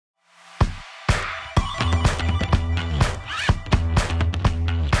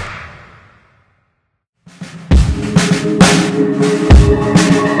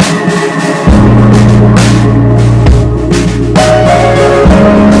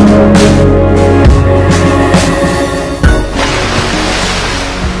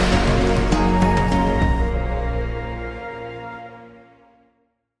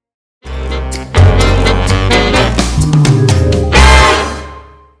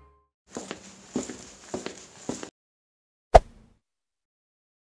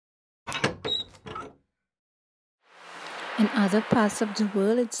In other parts of the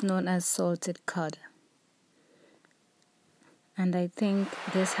world, it's known as salted cod. And I think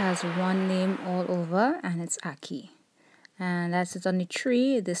this has one name all over, and it's Ackee. And that's it on the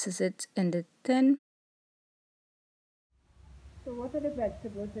tree. This is it in the tin. So what are the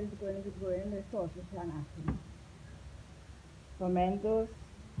vegetables that is going to be growing in the sausage and Ackee? Tomatoes,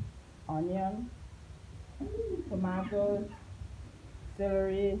 onion, tomatoes,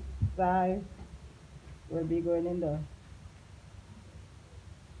 celery, chives will be going in the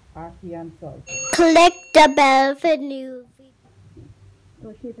Ackee and salt. Click the bell for new videos.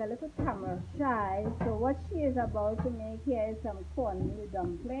 So she's a little camera shy. So what she is about to make here is some cornmeal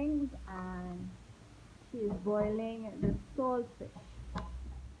dumplings, and she is boiling the saltfish.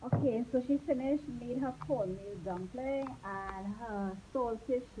 Okay, so she finished made her cornmeal dumpling, and her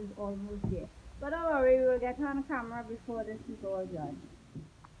saltfish is almost there. But don't worry, we will get her on camera before this is all done.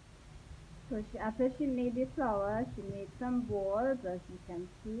 So after she made the flour, she made some balls, as you can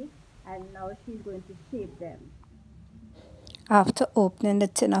see, and now she's going to shape them. After opening the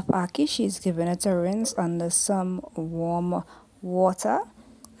tin of Ackee, she's giving it a rinse under some warm water,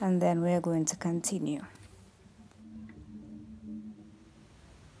 and then we're going to continue.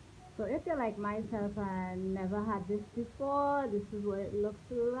 So if you're like myself and never had this before, this is what it looks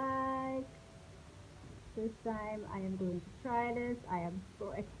like. This time I am going to try this. I am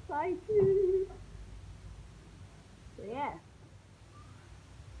so excited. So yeah.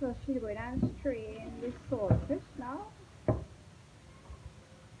 So she's going to strain the saltfish now.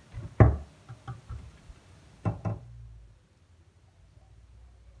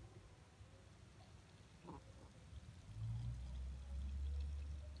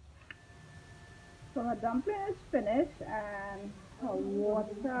 So her dumpling is finished and her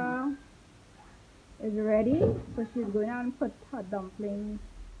water is ready. So she's going to put her dumplings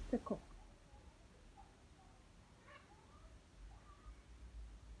to cook.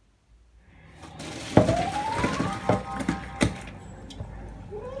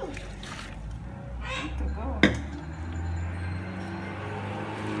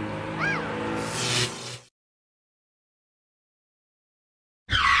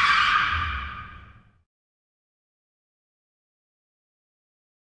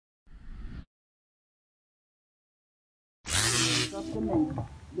 Just a minute.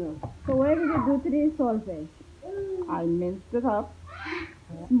 So what did you do to this saltfish? I minced it up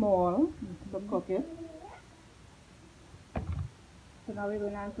small to cook it. So now we're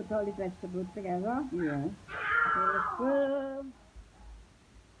going to put all the vegetables together. Yeah. So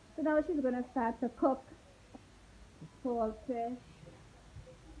now she's going to start to cook the saltfish,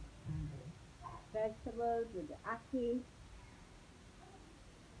 vegetables with the Ackee.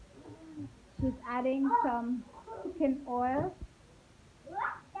 She's adding some chicken oil.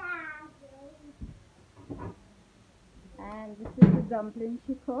 And this is the dumpling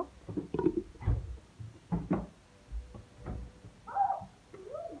she cooked.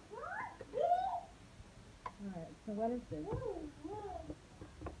 Alright, so what is this?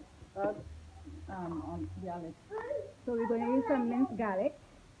 That's on garlic. So we're going to use some minced garlic.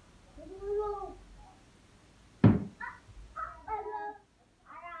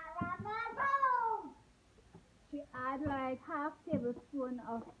 She add like half tablespoon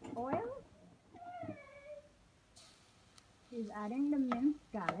of oil. She's adding the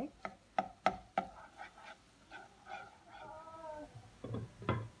minced garlic.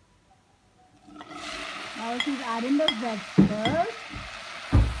 Now she's adding the vegetables.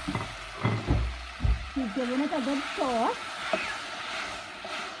 She's giving it a good sauce.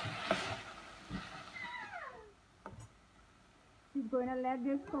 She's going to let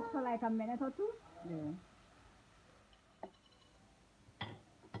this cook for like a minute or two. Yeah.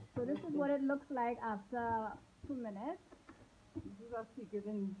 So this is what it looks like after 2 minutes. This is a secret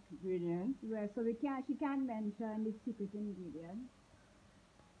ingredient. Yeah, so she can't mention the secret ingredient.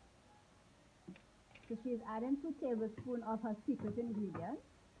 So she's adding 2 tablespoons of her secret ingredient.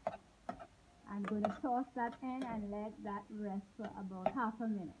 I'm going to toss that in and let that rest for about half a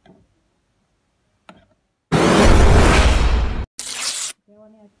minute.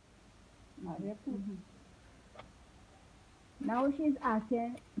 Now she's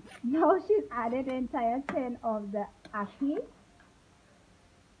adding the entire tin of the Ackee.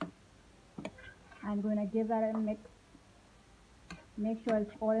 I'm going to give that a mix. Make sure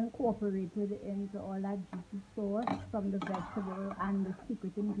it's all incorporated into all that juicy sauce from the vegetable and the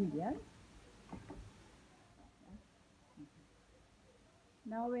secret ingredient.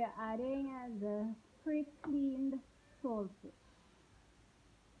 Now we're adding the pre-cleaned saltfish.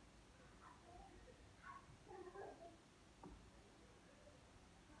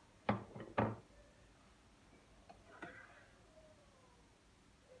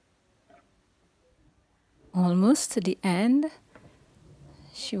 almost to the end.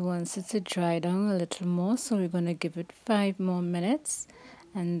 She wants it to dry down a little more, so we're going to give it 5 more minutes.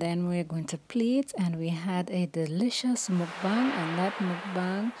 And then we're going to plate, and we had a delicious mukbang, and that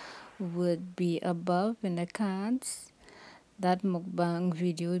mukbang would be above in the cards. That mukbang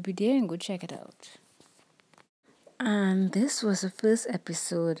video will be there, and go check it out. And this was the first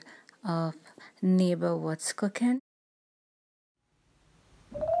episode of Neighbor What's Cooking.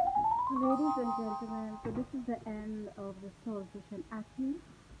 Ladies and gentlemen, so this is the end of the saltfish and ackee.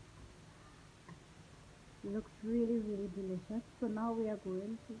 Looks really, really delicious. So now we are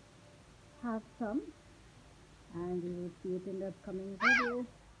going to have some, and we will see it in the upcoming video.